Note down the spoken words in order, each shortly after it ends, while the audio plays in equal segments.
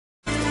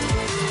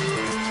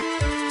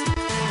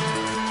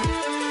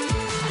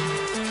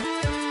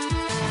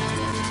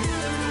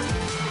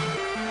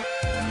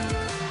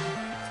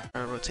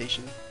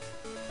rotation.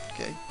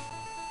 Okay.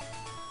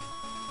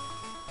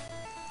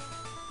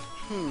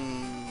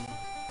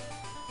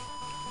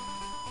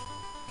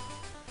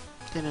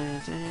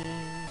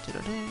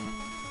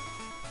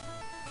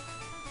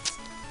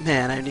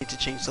 Man, I need to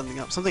change something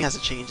up. Something has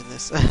to change in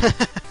this.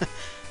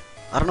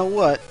 I don't know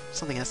what.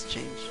 Something has to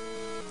change.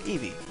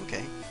 Eevee,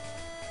 okay.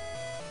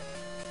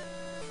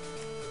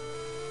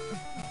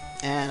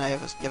 And you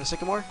have a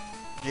Sycamore?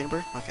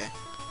 Juniper? Okay.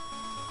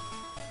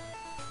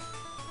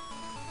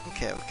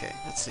 Okay,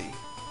 let's see.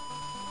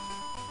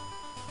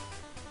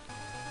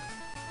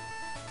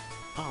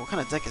 Oh, what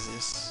kind of deck is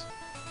this?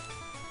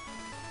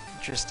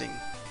 Interesting.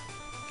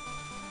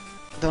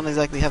 Don't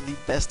exactly have the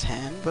best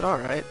hand, but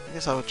alright. I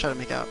guess I'll try to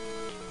make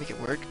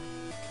it work.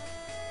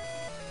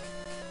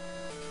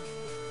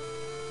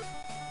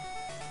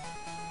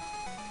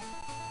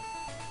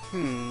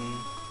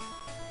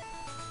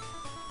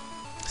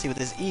 Let's see with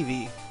this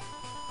Eevee.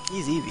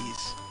 These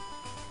Eevees.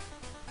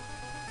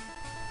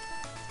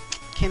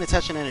 Can't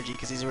attach an energy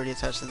because he's already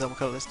attached the double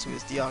colorless to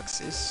his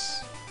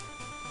Deoxys.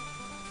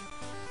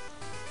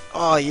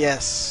 Oh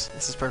yes,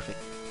 this is perfect.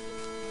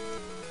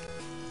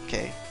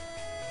 Okay.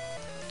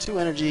 2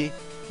 energy,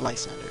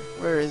 Lysander.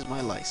 Where is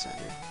my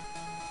Lysander?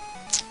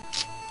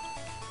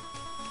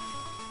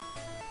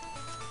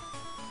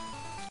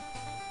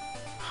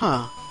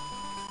 Huh.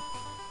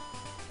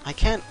 I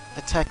can't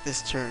attack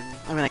this turn.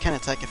 I mean, I can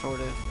attack if I were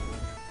to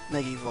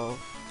Mega Evolve.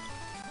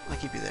 I'll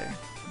keep you there.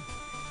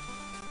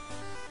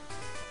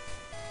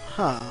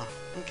 Huh.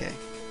 Okay.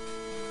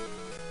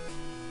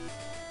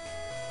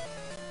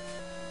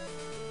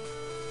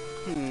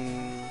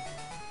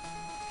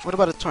 What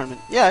about a tournament?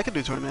 Yeah, I could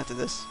do a tournament after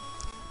this.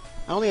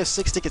 I only have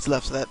 6 tickets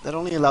left, so that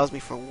only allows me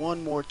for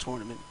 1 more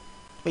tournament.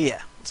 But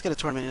yeah, let's get a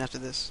tournament in after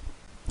this.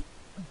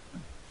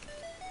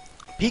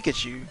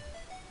 Pikachu?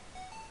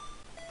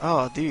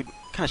 Oh, dude.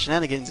 What kind of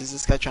shenanigans is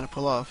this guy trying to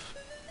pull off?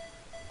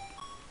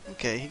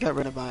 Okay, he got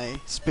rid of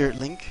my Spirit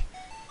Link.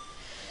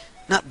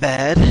 Not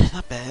bad,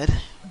 not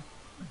bad.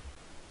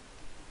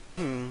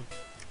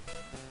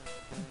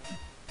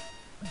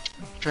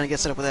 Trying to get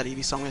set up with that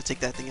Eevee, so I'm going to take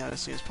that thing out as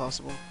soon as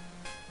possible.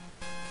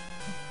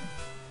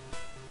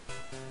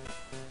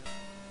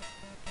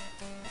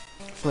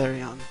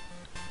 Flareon.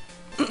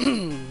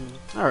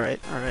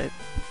 Alright.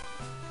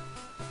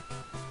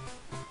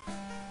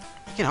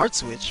 He can hard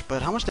switch,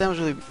 but how much damage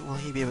will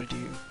he be able to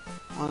do?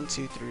 1,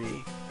 2,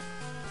 3.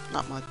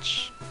 Not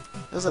much.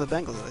 Those are the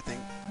Bengals, I think.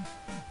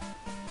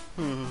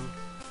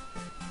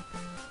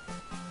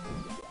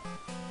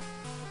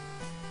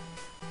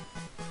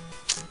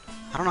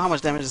 I don't know how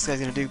much damage this guy's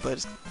gonna do,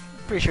 but I'm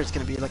pretty sure it's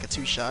gonna be like a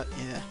 2-shot.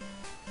 Yeah.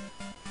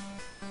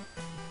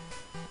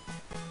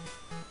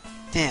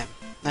 Damn.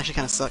 That actually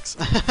kind of sucks.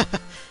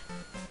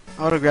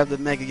 I would have grabbed the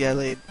Mega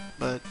Gallade,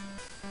 but...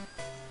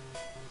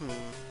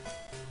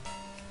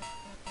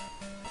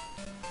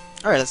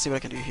 Alright, let's see what I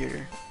can do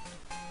here.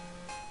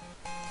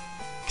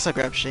 Guess I'll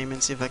grab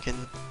Shaman, see if I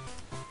can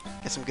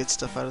get some good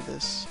stuff out of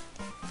this.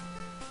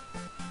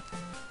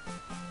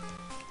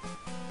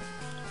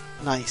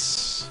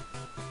 Nice.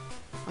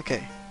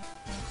 Okay.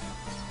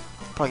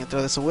 Probably gonna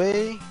throw this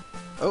away.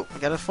 Oh, I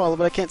got a follow,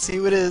 but I can't see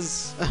who it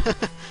is.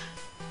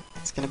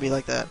 It's gonna be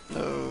like that.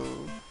 No.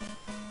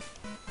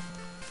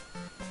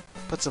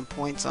 Put some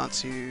points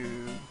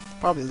onto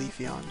probably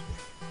Leafeon.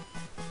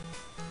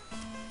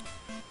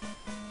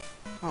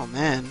 Oh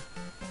man.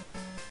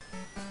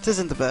 This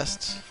isn't the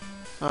best.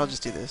 I'll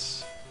just do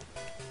this.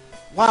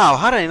 Wow,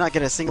 how did I not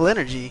get a single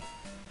energy?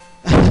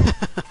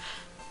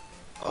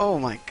 Oh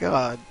my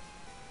god.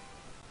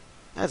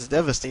 That's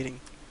devastating.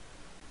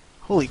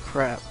 Holy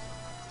crap.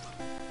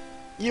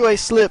 UA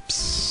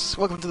Slips!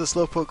 Welcome to the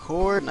Slowpoke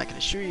Horde, and I can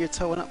assure you your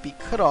tail will not be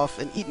cut off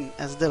and eaten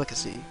as a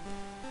delicacy.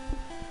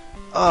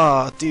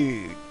 Oh,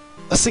 dude.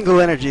 A single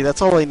energy,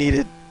 that's all I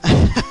needed.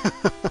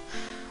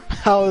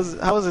 How has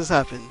this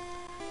happened?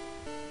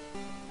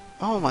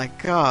 Oh my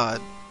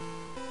god.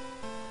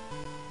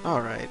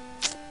 Alright.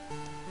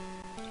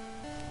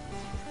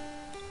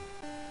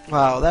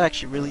 Wow, that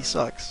actually really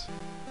sucks.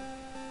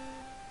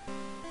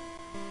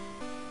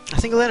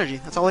 A single energy,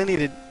 that's all I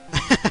needed.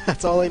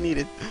 That's all I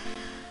needed.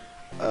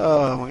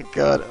 Oh my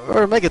god.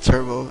 Or a Mega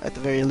Turbo, at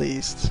the very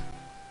least.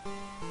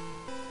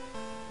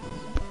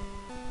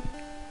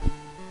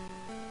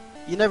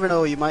 You never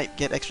know, you might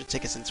get extra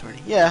tickets in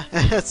tourney. Yeah,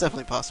 that's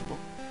definitely possible.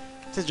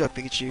 It's a joke,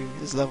 Pikachu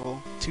is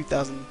level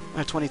 2000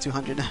 or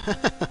 2200.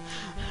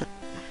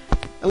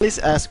 At least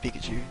ask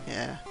Pikachu,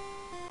 yeah.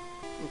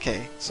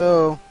 Okay,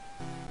 so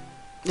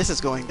this is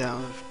going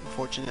down,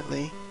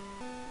 unfortunately.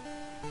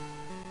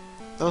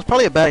 That was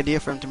probably a bad idea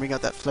for him to bring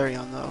out that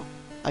Flareon, though.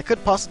 I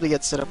could possibly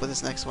get set up with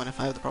this next one if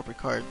I have the proper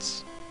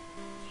cards.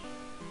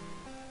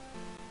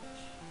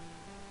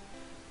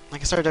 I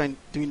can start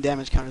doing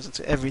damage counters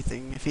into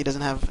everything if he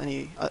doesn't have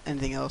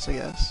anything else, I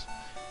guess.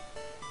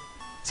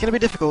 It's gonna be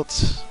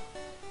difficult,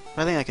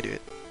 but I think I could do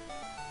it.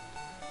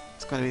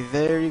 It's gonna be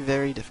very,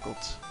 very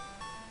difficult.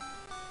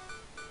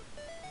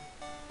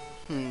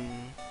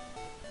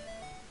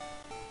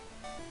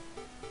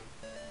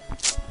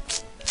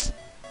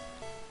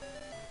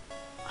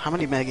 How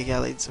many Mega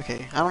Gallades?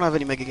 Okay, I don't have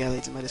any Mega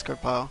Gallades in my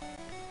discard pile.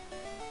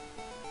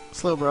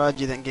 Slow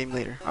Barrage, you then game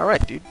later.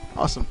 Alright, dude.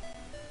 Awesome.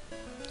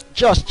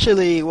 Josh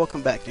Chili,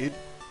 welcome back, dude.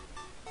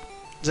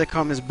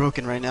 Zekrom is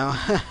broken right now.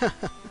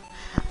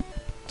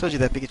 Told you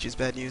that Pikachu's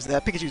bad news.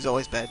 That Pikachu's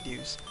always bad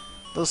news.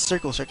 Those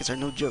circle circuits are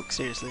no joke,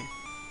 seriously.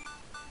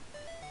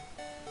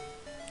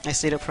 I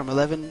stayed up from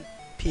 11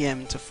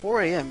 p.m. to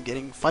 4 a.m.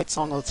 getting Fight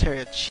Song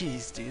Altaria.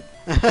 Jeez, dude.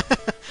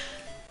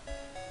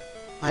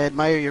 I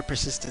admire your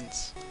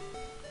persistence.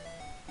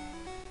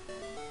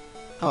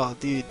 Oh,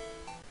 dude.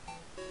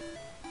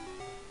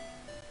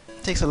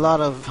 It takes a lot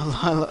of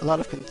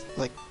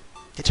like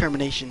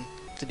determination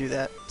to do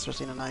that,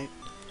 especially in the night.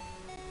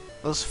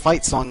 Those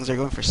fight songs are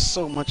going for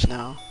so much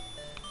now.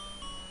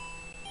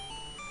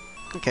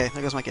 Okay,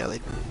 there goes my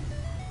Gallade,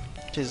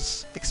 which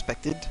is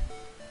expected.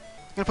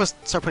 I'm gonna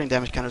start putting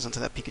damage counters onto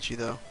that Pikachu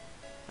though.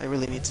 I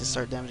really need to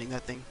start damaging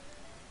that thing.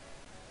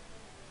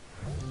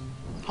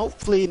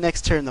 Hopefully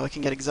next turn though I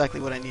can get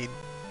exactly what I need.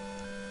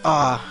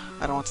 I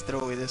don't want to throw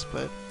away this,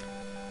 but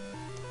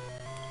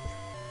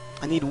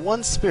I need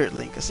one Spirit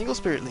Link, a single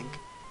Spirit Link.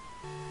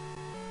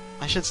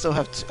 I should still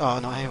have two. Oh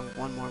no, I have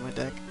one more in my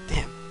deck.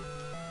 Damn.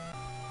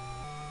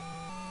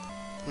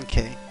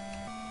 Okay.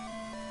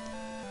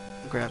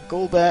 Grab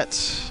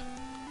Golbat.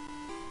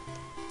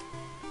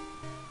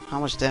 How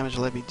much damage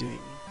will I be doing?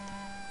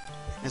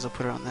 May as well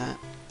put her on that.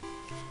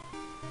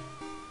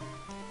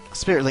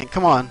 Spirit Link,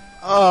 come on.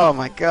 Oh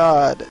my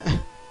god.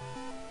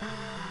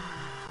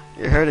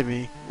 You're hurting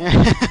me.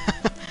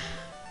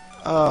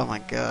 Oh my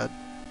god.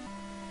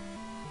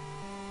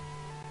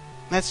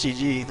 That's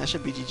GG. That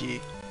should be GG.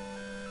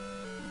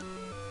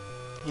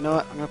 You know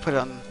what? I'm gonna put it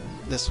on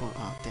this one.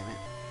 Oh, damn it.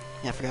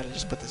 Yeah, I forgot to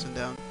just put this one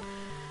down.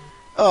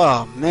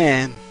 Oh,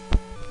 man.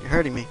 You're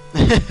hurting me.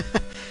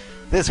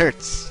 This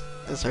hurts.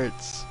 This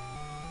hurts.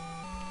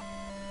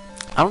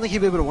 I don't think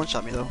he'll be able to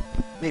one-shot me, though.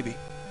 Maybe.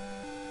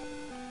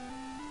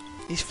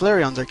 These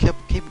Flareons are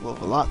capable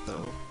of a lot,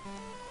 though.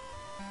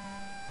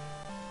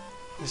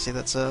 Let's see,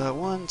 that's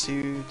 1,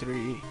 2,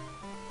 3,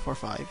 4,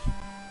 5.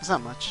 That's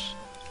not much.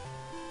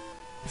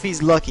 If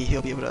he's lucky,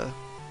 he'll be able to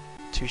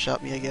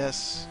two-shot me, I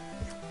guess.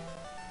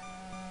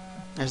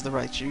 There's the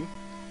Raichu.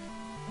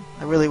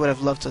 I really would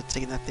have loved to have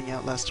taken that thing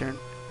out last turn.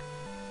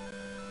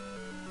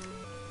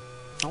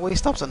 Oh, he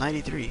stops at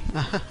 93.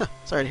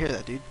 Sorry to hear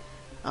that, dude.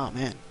 Oh,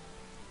 man.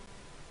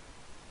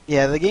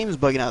 Yeah, the game's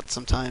bugging out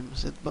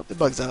sometimes. It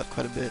bugs out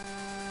quite a bit.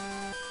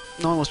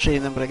 No one was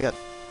trading them, but I got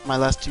my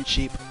last 2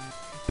 cheap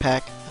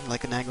pack and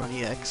like an Aggron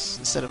EX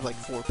instead of like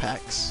 4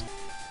 packs.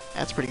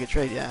 That's a pretty good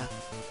trade, yeah.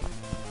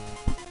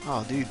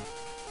 Oh, dude.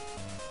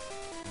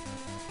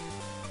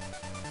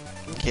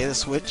 Okay, the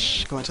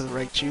switch. Going to the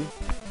Raichu.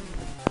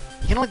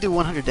 He can only do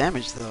 100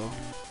 damage, though.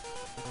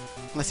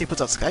 Unless he puts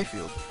out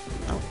Skyfield.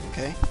 Oh,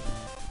 okay.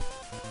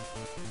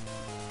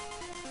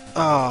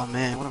 Oh,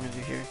 man. What am I going to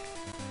do here?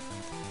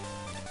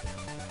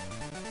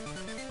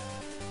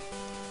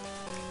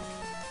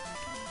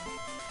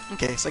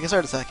 Okay, so I can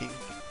start attacking.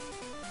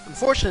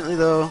 Unfortunately,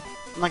 though,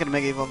 I'm not going to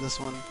Mega Evolve this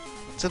one.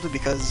 Simply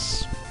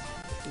because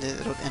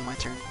it'll end my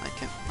turn.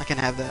 I can't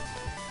have that.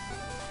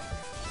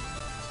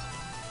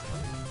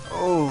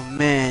 Oh,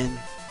 man.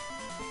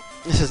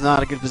 This is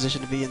not a good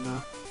position to be in,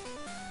 though.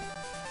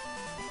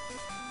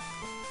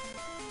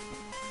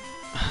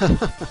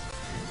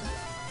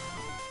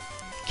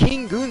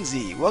 King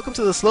Goonzy, welcome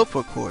to the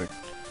Slowpoke Horde.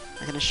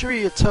 I can assure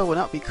you your toe will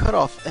not be cut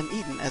off and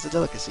eaten as a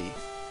delicacy.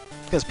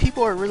 Because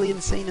people are really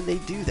insane and they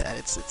do that.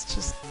 It's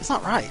just, it's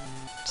not right.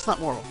 It's not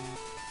moral.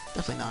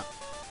 Definitely not.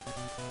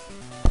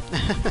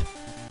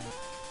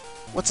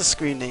 What's a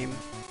screen name?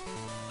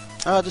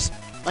 Just,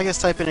 I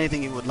guess type in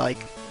anything you would like,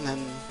 and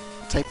then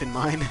type in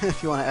mine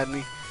if you want to add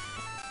me.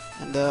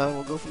 And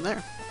we'll go from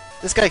there.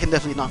 This guy can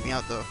definitely knock me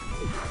out, though.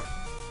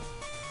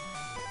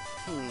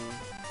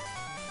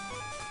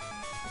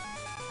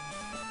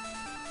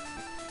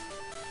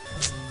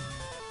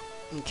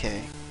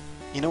 Okay.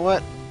 You know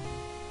what?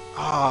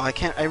 Oh,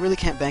 I really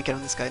can't bank it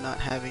on this guy not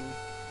having...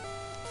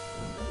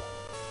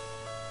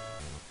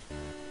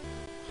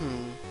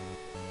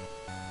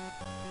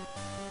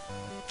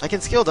 I can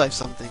skill dive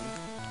something.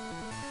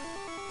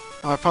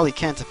 Oh, I probably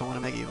can't if I want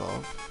to Mega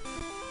Evolve.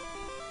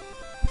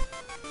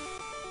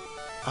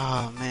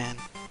 Oh, man.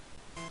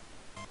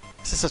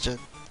 This is such a...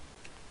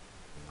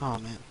 Oh,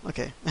 man.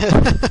 Okay.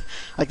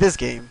 Like this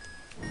game.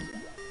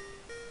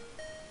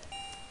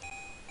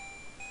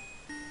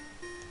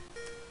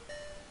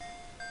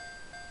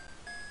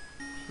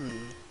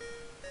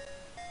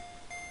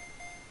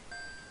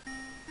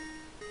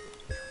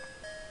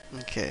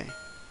 Okay.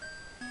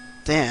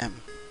 Damn.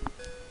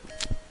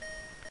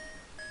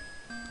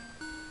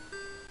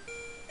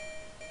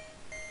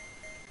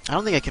 I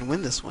don't think I can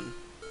win this one.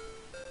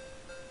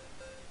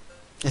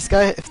 This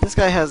guy, if this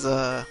guy has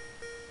a...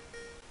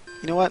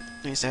 You know what?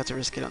 I used to have to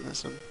risk it on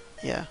this one.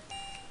 Yeah.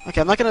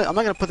 Okay, I'm not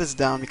gonna put this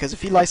down because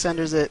if he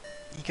Lysanders it,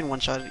 he can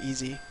one-shot it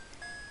easy.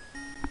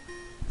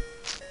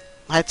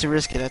 I had to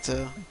risk it. I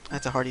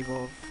had to hard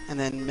evolve and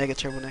then Mega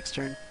Turbo next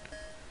turn.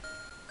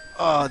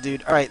 Oh,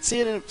 dude. Alright, see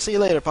you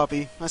later,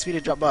 Poppy. Nice of you to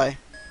drop by.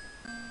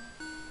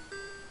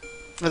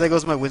 Oh, there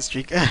goes my win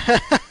streak.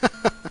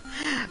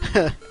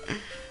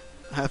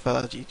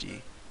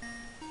 FabbeJuniorFX.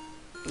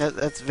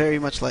 That's very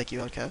much like you,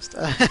 Outcast.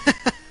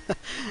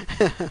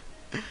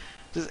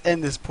 Just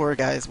end this poor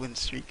guy's win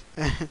streak.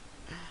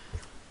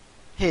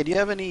 Hey, do you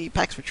have any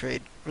packs for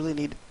trade? Really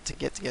need to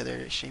get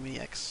together, Shamey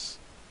X.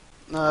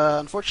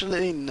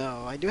 Unfortunately,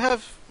 no. I do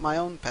have my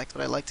own packs,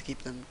 but I like to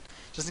keep them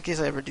just in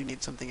case I ever do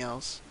need something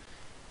else.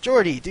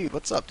 Jordy, dude,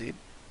 what's up, dude?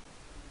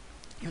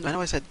 Even though I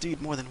know I said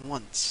dude more than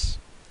once.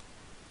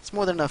 It's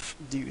more than enough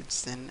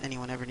dudes than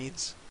anyone ever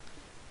needs.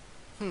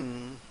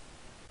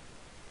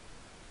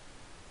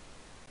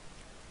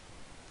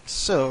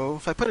 So,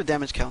 if I put a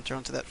damage counter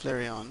onto that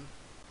Flareon,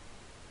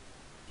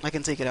 I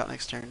can take it out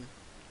next turn.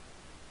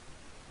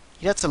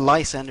 He'd have to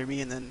Lysander me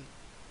and then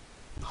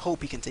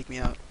hope he can take me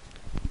out.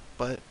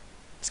 But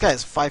this guy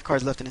has 5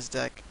 cards left in his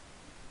deck.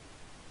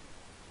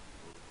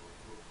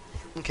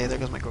 Okay, there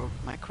goes my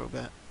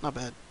Crobat. Not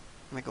bad.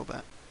 My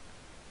Golbat.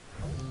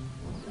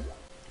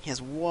 He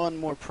has one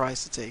more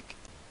prize to take.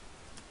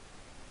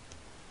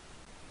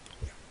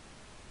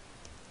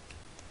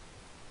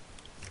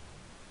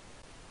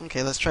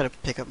 Okay, let's try to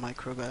pick up my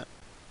Crobat.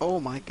 Oh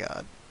my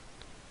god.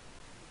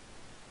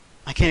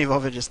 I can't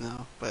evolve it just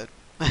now, but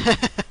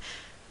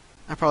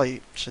I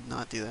probably should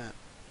not do that.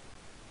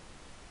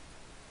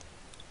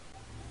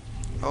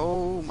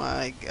 Oh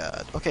my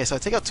god. Okay, so I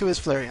take out 2 of his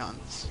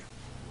Flareons.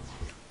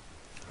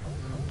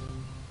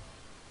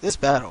 This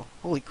battle,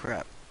 holy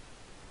crap.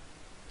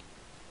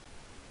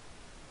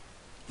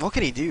 What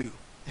can he do?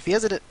 If he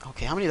has it,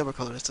 okay, how many double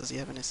colorless does he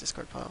have in his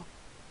discard pile?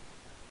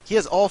 He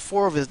has all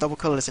 4 of his double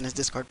colorless in his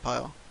discard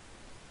pile.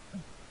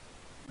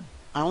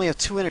 I only have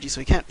 2 energy,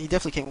 so he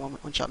definitely can't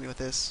one-shot me with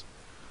this.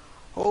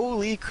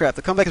 Holy crap,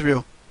 the comeback is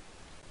real.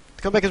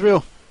 The comeback is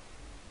real.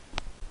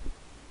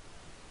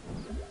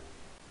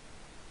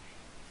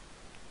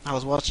 I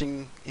was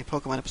watching a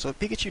Pokemon episode.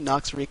 Pikachu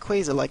knocks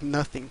Rayquaza like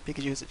nothing.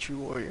 Pikachu is a true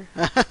warrior.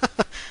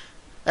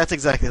 That's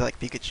exactly like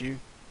Pikachu.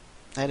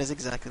 That is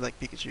exactly like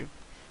Pikachu.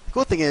 The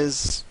cool thing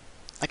is,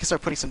 I can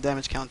start putting some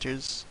damage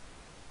counters.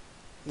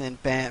 And then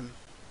bam.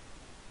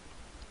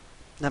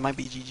 That might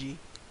be GG.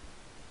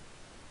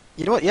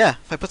 You know what? Yeah,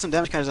 if I put some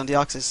damage counters on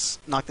Deoxys,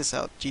 knock this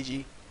out.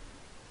 GG.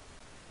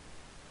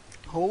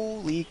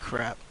 Holy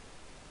crap.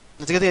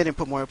 It's a good thing I didn't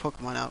put more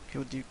Pokemon out. He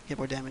would get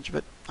more damage,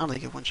 but I don't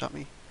think he could one-shot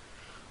me.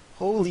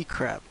 Holy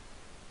crap.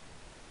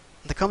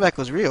 The comeback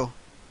was real.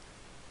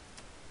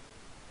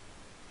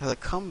 The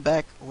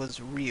comeback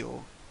was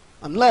real.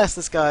 Unless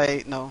this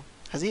guy... No.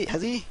 Has he?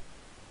 I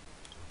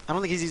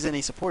don't think he's used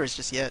any supporters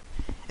just yet.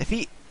 If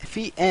he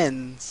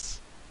ends...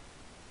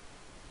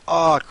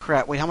 Oh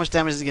crap. Wait, how much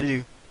damage is he gonna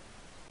do?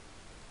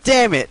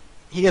 Damn it!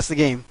 He gets the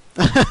game.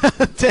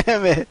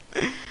 Damn it!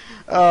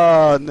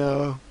 Oh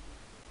no.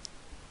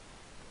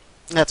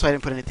 That's why I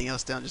didn't put anything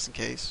else down just in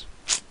case.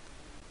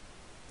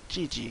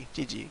 GG.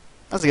 GG.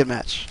 That was a good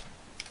match.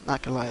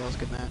 Not gonna lie, that was a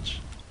good match.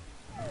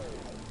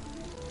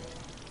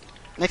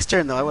 Next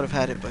turn though, I would have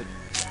had it, but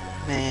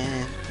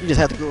man, you just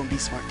had to go and be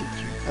smart, didn't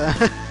you?